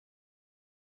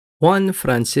Juan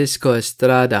Francisco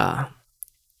Estrada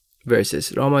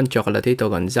versus Roman Chocolatito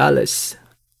Gonzalez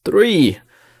 3.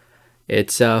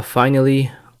 It's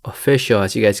finally official,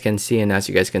 as you guys can see and as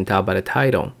you guys can tell by the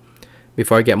title.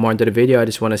 Before I get more into the video, I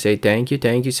just want to say thank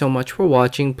you so much for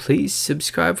watching. Please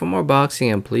subscribe for more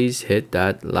boxing and please hit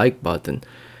that like button.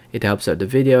 It helps out the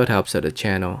video, it helps out the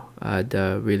channel. I'd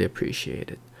really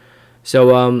appreciate it.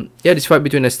 So yeah, this fight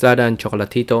between Estrada and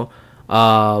Chocolatito,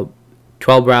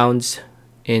 12 rounds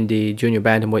in the junior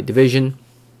bantamweight division.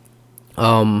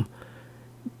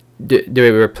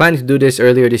 They were planning to do this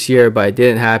earlier this year, but it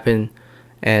didn't happen,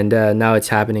 and now it's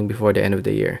happening before the end of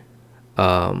the year.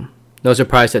 No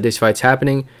surprise that this fight's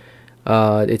happening.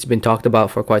 It's been talked about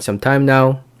for quite some time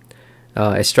now.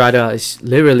 Estrada is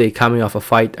literally coming off a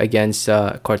fight against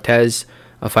Cortez,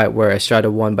 a fight where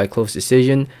Estrada won by close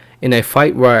decision, in a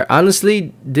fight where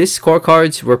honestly these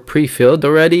scorecards were pre-filled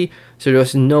already, so there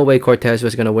was no way Cortez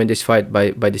was going to win this fight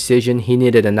by decision. He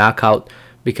needed a knockout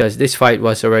because this fight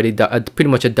was already pretty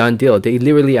much a done deal. They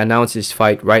literally announced this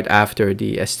fight right after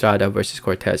the Estrada versus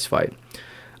Cortez fight,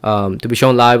 to be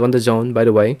shown live on the Zone, by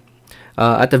the way.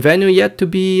 At the venue yet to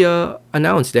be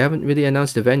announced. They haven't really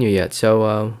announced the venue yet,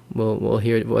 so we'll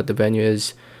hear what the venue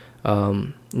is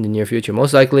in the near future.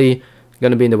 Most likely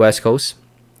gonna be in the West Coast.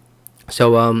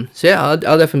 So yeah, I'll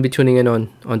definitely be tuning in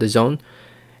on the Zone,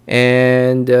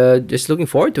 and just looking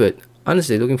forward to it.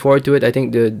 Honestly, looking forward to it. I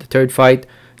think the third fight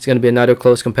is gonna be another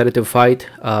close competitive fight.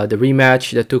 The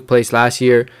rematch that took place last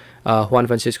year, Juan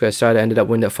Francisco Estrada ended up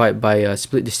winning that fight by a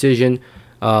split decision.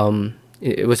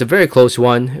 It was a very close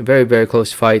one, a very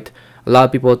close fight. A lot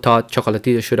of people thought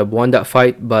Chocolatito should have won that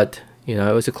fight, but you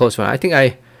know, it was a close one. I think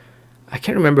I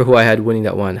can't remember who I had winning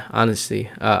that one, honestly.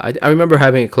 I remember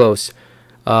having it close.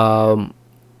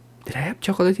 Did I have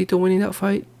Chocolatito winning that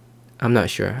fight? I'm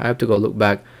not sure. I have to go look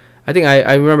back. I think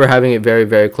I remember having it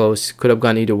very close. Could have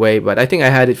gone either way, but I think I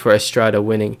had it for Estrada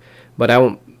winning. But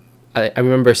I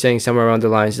remember saying somewhere around the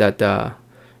lines that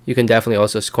you can definitely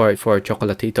also score it for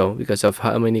Chocolatito because of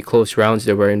how many close rounds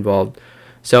there were involved.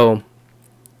 So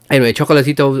anyway,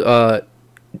 Chocolatito,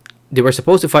 they were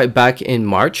supposed to fight back in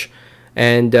March,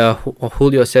 and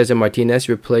Julio Cesar Martinez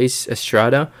replaced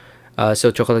Estrada.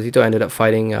 So Chocolatito ended up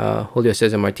fighting Julio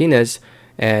Cesar Martinez,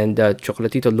 and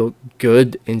Chocolatito looked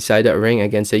good inside that ring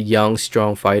against a young,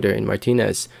 strong fighter in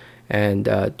Martinez. And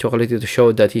Chocolatito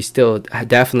showed that he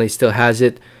definitely still has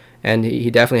it, and he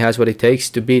definitely has what it takes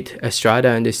to beat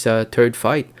Estrada in this third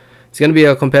fight. It's going to be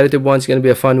a competitive one. It's going to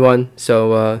be a fun one,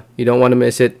 so you don't want to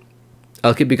miss it.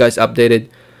 I'll keep you guys updated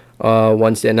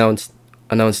once they announce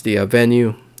the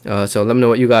venue. So let me know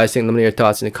what you guys think. Let me know your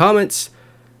thoughts in the comments.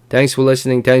 Thanks for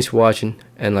listening. Thanks for watching.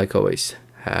 And like always,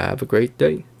 have a great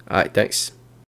day. All right, thanks.